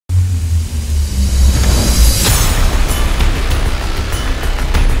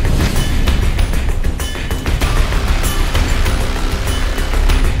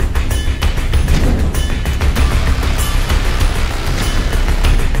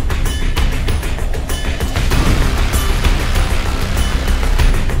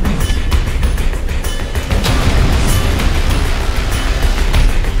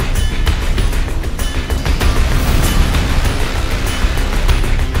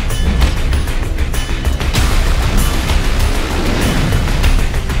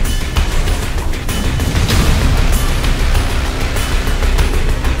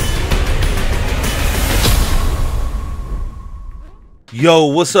Yo,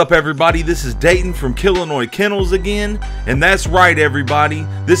 what's up everybody? This is Dayton from Killinois Kennels again, and that's right everybody,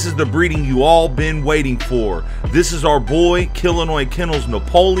 this is the breeding you all been waiting for. This is our boy Killinois Kennels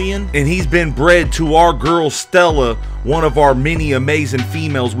Napoleon, and he's been bred to our girl Stella, one of our many amazing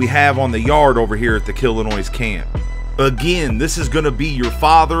females we have on the yard over here at the Killinois camp. Again, this is going to be your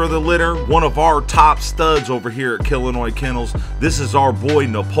father of the litter, one of our top studs over here at Killinois Kennels. This is our boy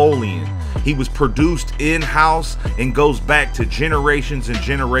Napoleon. He was produced in-house and goes back to generations and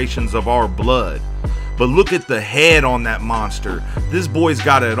generations of our blood. But look at the head on that monster. This boy's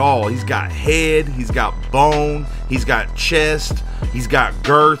got it all. He's got head, he's got bone, he's got chest, he's got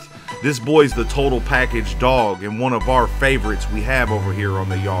girth. This boy's the total package dog and one of our favorites we have over here on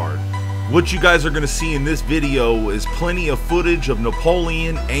the yard. What you guys are going to see in this video is plenty of footage of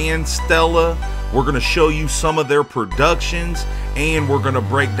Napoleon and Stella. We're going to show you some of their productions, and we're going to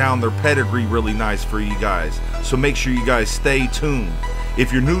break down their pedigree really nice for you guys. So make sure you guys stay tuned.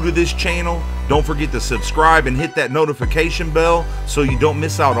 If you're new to this channel, don't forget to subscribe and hit that notification bell so you don't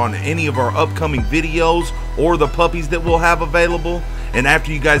miss out on any of our upcoming videos or the puppies that we'll have available. And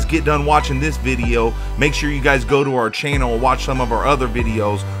after you guys get done watching this video, make sure you guys go to our channel and watch some of our other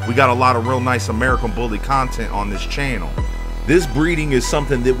videos. We got a lot of real nice American Bully content on this channel. This breeding is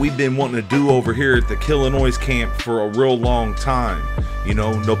something that we've been wanting to do over here at the Killinois camp for a real long time. You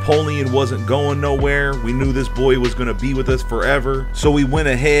know, Napoleon wasn't going nowhere. We knew this boy was going to be with us forever. So we went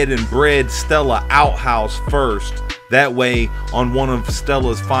ahead and bred Stella outhouse first. That way, on one of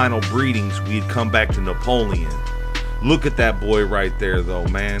Stella's final breedings, we'd come back to Napoleon. Look at that boy right there though,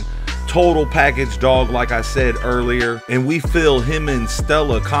 man. Total package dog, like I said earlier, and we feel him and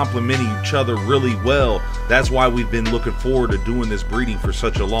Stella complementing each other really well. That's why we've been looking forward to doing this breeding for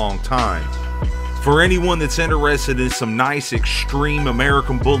such a long time. For anyone that's interested in some nice extreme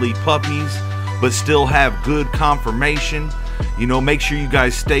American Bully puppies but still have good conformation, you know, make sure you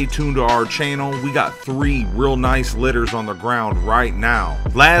guys stay tuned to our channel. We got 3 real nice litters on the ground right now.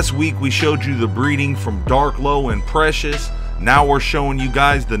 Last week we showed you the breeding from Dark Low and Precious. Now we're showing you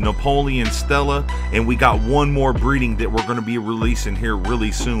guys the Napoleon Stella, and we got one more breeding that we're going to be releasing here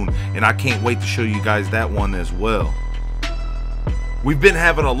really soon, and I can't wait to show you guys that one as well. We've been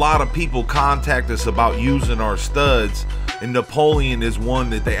having a lot of people contact us about using our studs, and Napoleon is one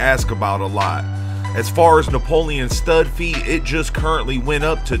that they ask about a lot. As far as Napoleon stud fee, it just currently went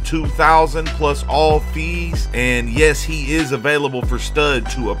up to $2,000 plus all fees, and yes, he is available for stud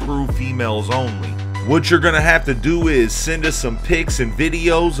to approved females only. What you're gonna have to do is send us some pics and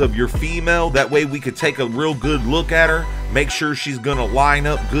videos of your female. That way we could take a real good look at her, make sure she's gonna line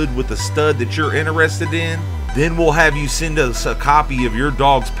up good with the stud that you're interested in. Then we'll have you send us a copy of your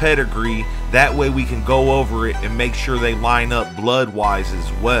dog's pedigree. That way we can go over it and make sure they line up blood-wise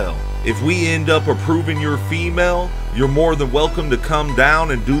as well. If we end up approving your female, you're more than welcome to come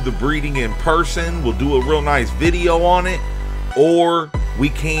down and do the breeding in person. We'll do a real nice video on it, or we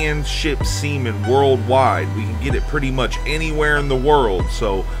can ship semen worldwide. We can get it pretty much anywhere in the world.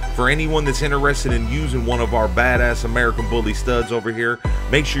 So for anyone that's interested in using one of our badass American Bully studs over here,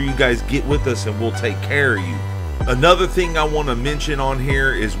 make sure you guys get with us and we'll take care of you. Another thing I want to mention on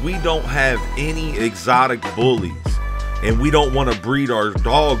here is we don't have any exotic bullies, and we don't want to breed our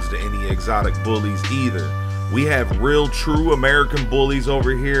dogs to any exotic bullies either. We have real true American Bullies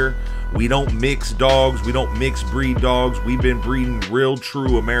over here. We don't mix dogs, we don't mix breed dogs. We've been breeding real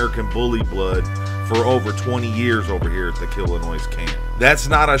true American Bully blood for over 20 years over here at the Killinois camp. That's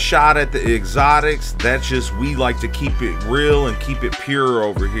not a shot at the exotics, that's just we like to keep it real and keep it pure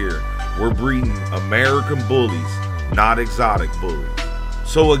over here. We're breeding American Bullies, not exotic bullies.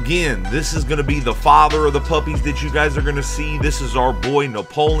 So again, this is going to be the father of the puppies that you guys are going to see. This is our boy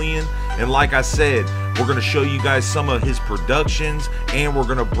Napoleon, and like I said, we're going to show you guys some of his productions, and we're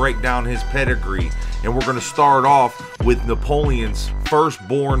going to break down his pedigree. And we're going to start off with Napoleon's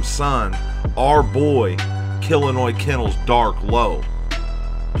firstborn son, our boy Killinois Kennels Dark Low.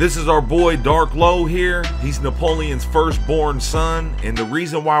 This is our boy Dark Low here. He's Napoleon's firstborn son, and the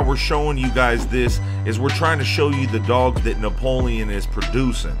reason why we're showing you guys this is we're trying to show you the dogs that Napoleon is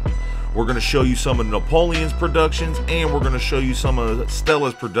producing. We're going to show you some of Napoleon's productions, and we're going to show you some of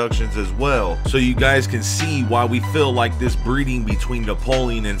Stella's productions as well, so you guys can see why we feel like this breeding between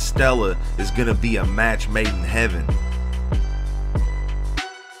Napoleon and Stella is going to be a match made in heaven.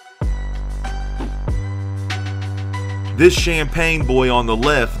 This champagne boy on the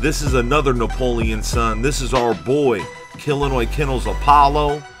left, this is another Napoleon son. This is our boy Killinois Kennels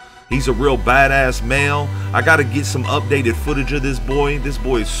Apollo. He's a real badass male. I got to get some updated footage of this boy. This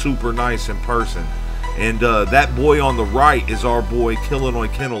boy is super nice in person. And that boy on the right is our boy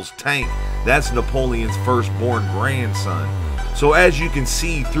Killinois Kennels Tank. That's Napoleon's firstborn grandson. So as you can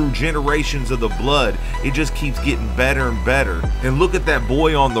see, through generations of the blood, it just keeps getting better and better. And look at that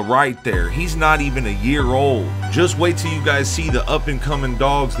boy on the right there. He's not even a year old. Just wait till you guys see the up and coming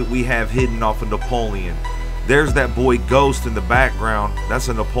dogs that we have hidden off of Napoleon. There's that boy Ghost in the background. That's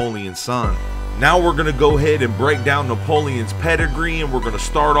a Napoleon son. Now we're going to go ahead and break down Napoleon's pedigree, and we're going to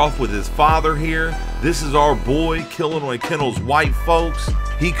start off with his father here. This is our boy, Killinois Kennels white folks.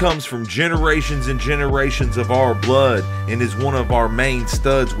 He comes from generations and generations of our blood and is one of our main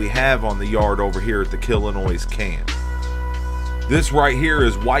studs we have on the yard over here at the Killinois camp. This right here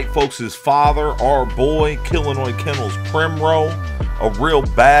is white folks' father, our boy, Killinois Kennels Primrose, a real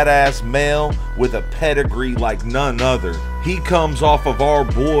badass male with a pedigree like none other. He comes off of our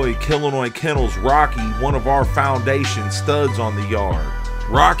boy, Killinois Kennels Rocky, one of our foundation studs on the yard.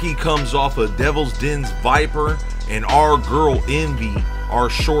 Rocky comes off of Devil's Den's Viper and our girl Envy, our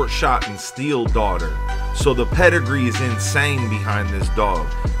short shot and steel daughter. So the pedigree is insane behind this dog.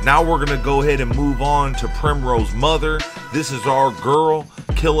 Now we're gonna go ahead and move on to Primrose's mother. This is our girl,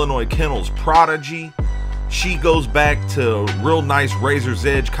 Killinois Kennels Prodigy. She goes back to a real nice Razor's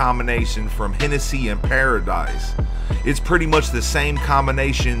Edge combination from Hennessy and Paradise. It's pretty much the same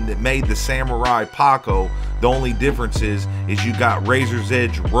combination that made the Samurai Paco. The only difference is you got Razor's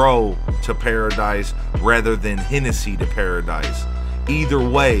Edge Row to Paradise rather than Hennessy to Paradise. Either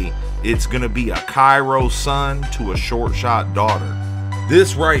way, it's gonna be a Cairo son to a short shot daughter.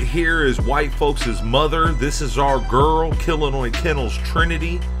 This right here is white folks' mother. This is our girl, Killinois Kennels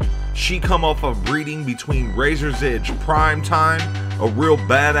Trinity. She come off of breeding between Razor's Edge Prime Time, a real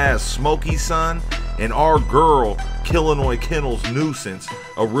badass Smoky son, and our girl, Killinois Kennels Nuisance,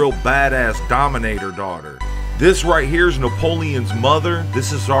 a real badass Dominator daughter. This right here is Napoleon's mother.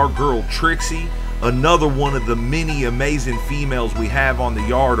 This is our girl Trixie, another one of the many amazing females we have on the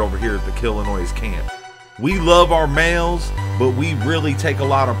yard over here at the Killinois camp. We love our males, but we really take a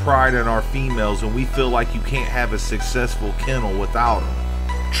lot of pride in our females, and we feel like you can't have a successful kennel without them.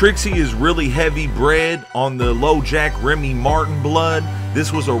 Trixie is really heavy bred on the low jack Remy Martin blood.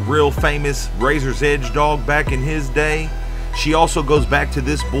 This was a real famous Razor's Edge dog back in his day. She also goes back to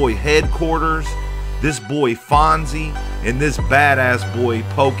this boy Headquarters, this boy Fonzie, and this badass boy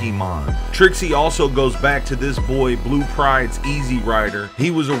Pokemon. Trixie also goes back to this boy Blue Pride's Easy Rider.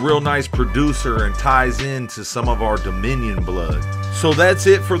 He was a real nice producer and ties into some of our Dominion blood. So that's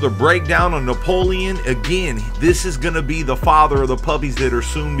it for the breakdown on Napoleon. Again, this is going to be the father of the puppies that are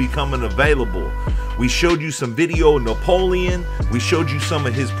soon becoming available. We showed you some video of Napoleon, we showed you some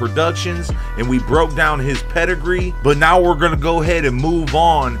of his productions, and we broke down his pedigree. But now we're going to go ahead and move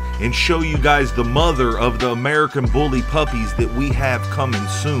on and show you guys the mother of the American Bully puppies that we have coming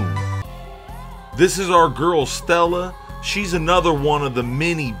soon. This is our girl Stella. She's another one of the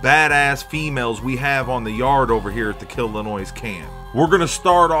many badass females we have on the yard over here at the Killinois camp. We're going to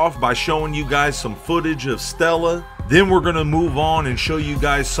start off by showing you guys some footage of Stella. Then we're going to move on and show you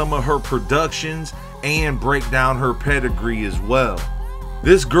guys some of her productions and break down her pedigree as well.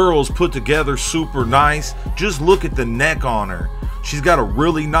 This girl is put together super nice. Just look at the neck on her. She's got a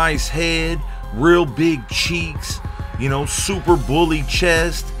really nice head, real big cheeks, you know, super bully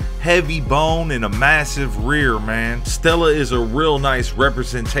chest, heavy bone, and a massive rear, man. Stella is a real nice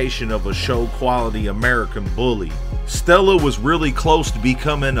representation of a show quality American Bully. Stella was really close to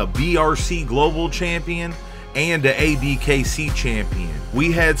becoming a BRC Global Champion and an ABKC champion.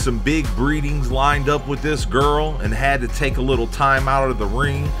 We had some big breedings lined up with this girl and had to take a little time out of the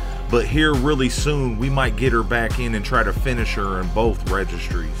ring, but here really soon we might get her back in and try to finish her in both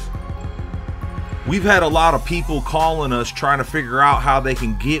registries. We've had a lot of people calling us trying to figure out how they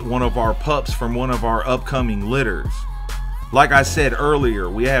can get one of our pups from one of our upcoming litters. Like I said earlier,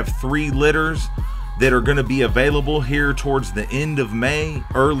 we have 3 litters that are going to be available here towards the end of May,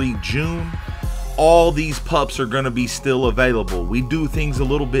 early June. All these pups are going to be still available. We do things a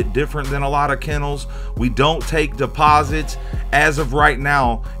little bit different than a lot of kennels. We don't take deposits. As of right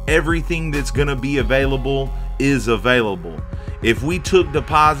now, everything that's going to be available is available. If we took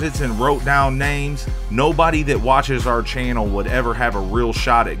deposits and wrote down names, nobody that watches our channel would ever have a real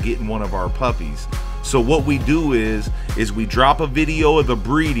shot at getting one of our puppies. So what we do is we drop a video of the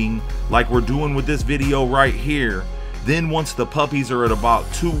breeding like we're doing with this video right here. Then once the puppies are at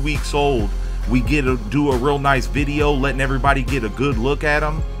about 2 weeks old, we do a real nice video letting everybody get a good look at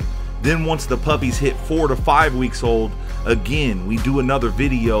them. Then once the puppies hit 4 to 5 weeks old, again, we do another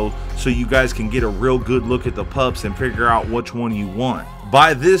video so you guys can get a real good look at the pups and figure out which one you want.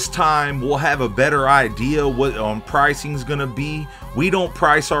 By this time, we'll have a better idea what pricing is gonna be. We don't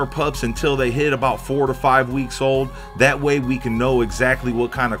price our pups until they hit about 4 to 5 weeks old. That way we can know exactly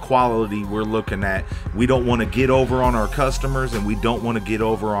what kind of quality we're looking at. We don't want to get over on our customers, and we don't want to get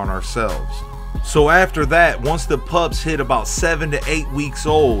over on ourselves. So after that, once the pups hit about 7 to 8 weeks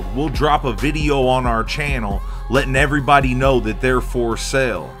old, we'll drop a video on our channel letting everybody know that they're for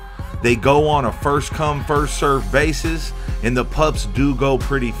sale. They go on a first come first serve basis, and the pups do go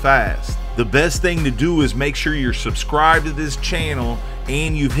pretty fast. The best thing to do is make sure you're subscribed to this channel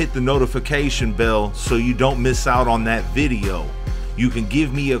and you've hit the notification bell so you don't miss out on that video. You can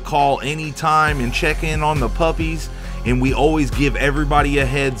give me a call anytime and check in on the puppies, and we always give everybody a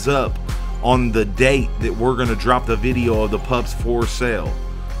heads up on the date that we're going to drop the video of the pups for sale.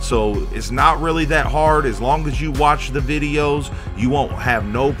 So it's not really that hard. As long as you watch the videos, you won't have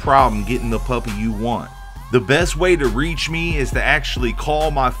no problem getting the puppy you want. The best way to reach me is to actually call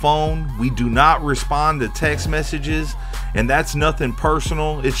my phone. We do not respond to text messages, and that's nothing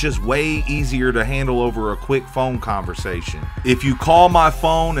personal. It's just way easier to handle over a quick phone conversation. If you call my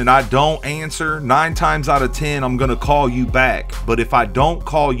phone and I don't answer, 9 times out of 10, I'm gonna call you back. But if I don't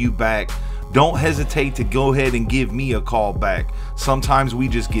call you back, don't hesitate to go ahead and give me a call back. Sometimes we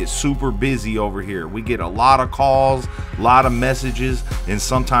just get super busy over here. We get a lot of calls, a lot of messages, and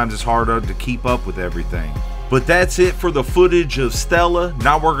sometimes it's harder to keep up with everything. But that's it for the footage of Stella.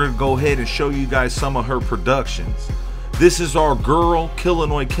 Now we're gonna go ahead and show you guys some of her productions. This is our girl,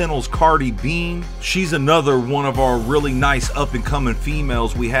 Killinois Kennels Cardi Bean. She's another one of our really nice up and coming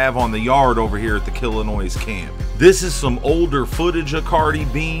females we have on the yard over here at the Killinois camp. This is some older footage of Cardi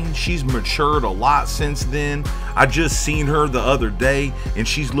Bean. She's matured a lot since then. I just seen her the other day and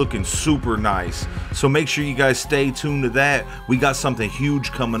she's looking super nice. So make sure you guys stay tuned to that. We got something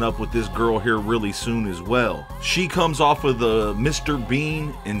huge coming up with this girl here really soon as well. She comes off of the Mr.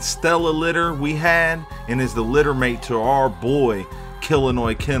 Bean and Stella litter we had, and is the litter mate to our boy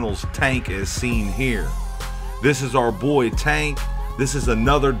Killinois Kennels Tank, as seen here. This is our boy Tank. This is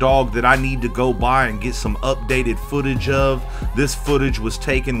another dog that I need to go by and get some updated footage of. This footage was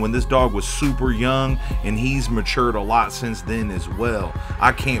taken when this dog was super young, and he's matured a lot since then as well.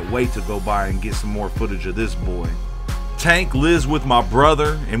 I can't wait to go by and get some more footage of this boy. Tank lives with my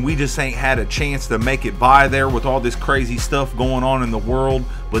brother, and we just ain't had a chance to make it by there with all this crazy stuff going on in the world,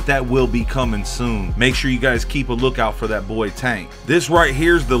 but that will be coming soon. Make sure you guys keep a lookout for that boy Tank. This right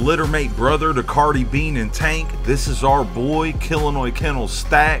here is the littermate brother to Cardi Bean and Tank. This is our boy Killinois Kennels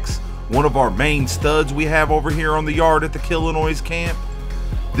Stacks, one of our main studs we have over here on the yard at the Killinois camp.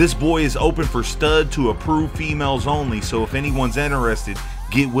 This boy is open for stud to approved females only, so if anyone's interested,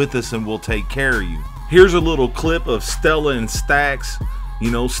 get with us and we'll take care of you. Here's a little clip of Stella and Stacks,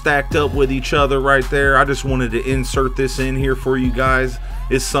 you know, stacked up with each other right there. I just wanted to insert this in here for you guys.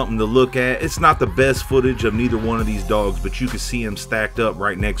 It's something to look at. It's not the best footage of neither one of these dogs, but you can see them stacked up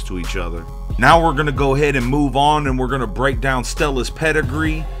right next to each other. Now we're gonna go ahead and move on, and we're gonna break down Stella's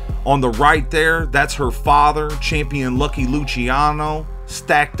pedigree. On the right there, that's her father, Champion Lucky Luciano,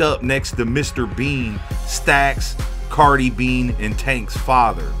 stacked up next to Mr. Bean, Stacks, Cardi Bean, and Tank's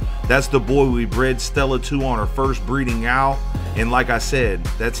father. That's the boy we bred Stella to on her first breeding out, and like I said,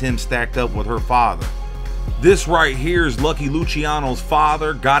 that's him stacked up with her father. This right here is Lucky Luciano's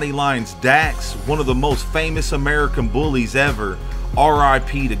father, Gotti Lines Dax, one of the most famous American bullies ever. RIP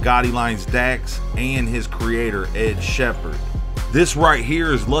to Gotti Lines Dax and his creator, Ed Shepard. This right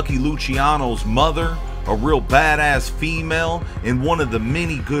here is Lucky Luciano's mother, a real badass female, and one of the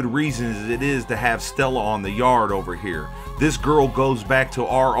many good reasons it is to have Stella on the yard over here. This girl goes back to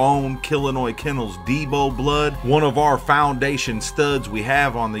our own Killinois Kennels Debo blood, one of our foundation studs we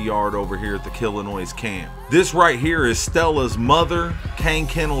have on the yard over here at the Killinois camp. This right here is Stella's mother, Kang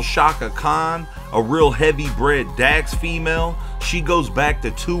Kennel Shaka Khan, a real heavy bred Dax female. She goes back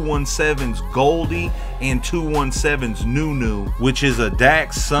to 217's Goldie and 217's Nunu, which is a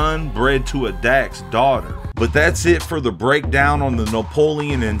Dax son bred to a Dax daughter. But that's it for the breakdown on the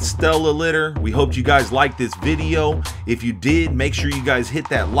Napoleon and Stella litter. We hope you guys liked this video. If you did, make sure you guys hit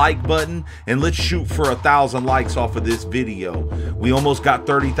that like button, and let's shoot for 1,000 likes off of this video. We almost got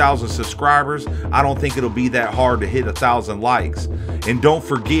 30,000 subscribers. I don't think it'll be that hard to hit 1,000 likes. And don't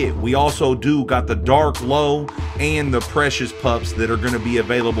forget, we also do got the Dark Low and the Precious pups that are going to be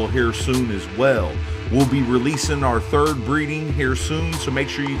available here soon as well. We'll be releasing our third breeding here soon, so make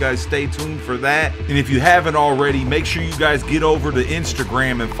sure you guys stay tuned for that. And if you haven't already, make sure you guys get over to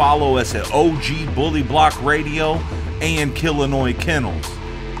Instagram and follow us at OG Bully Block Radio and Killinois Kennels.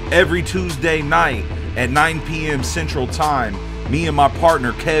 Every Tuesday night at 9 p.m. Central Time, me and my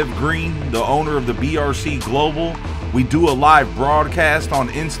partner Kev Green, the owner of the BRC Global, We do a live broadcast on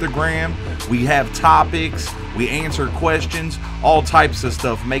Instagram. We have topics, we answer questions, all types of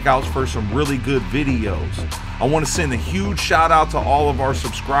stuff. Make out for some really good videos. I want to send a huge shout out to all of our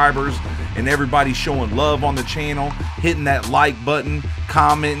subscribers and everybody showing love on the channel, hitting that like button,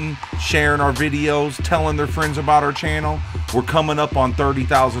 commenting, sharing our videos, telling their friends about our channel. We're coming up on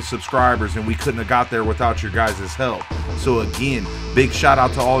 30,000 subscribers, and we couldn't have got there without your guys' help. So again, big shout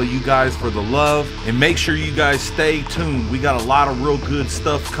out to all of you guys for the love, and make sure you guys stay tuned. We got a lot of real good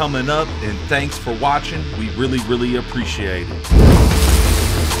stuff coming up, and thanks for watching. We really appreciate it.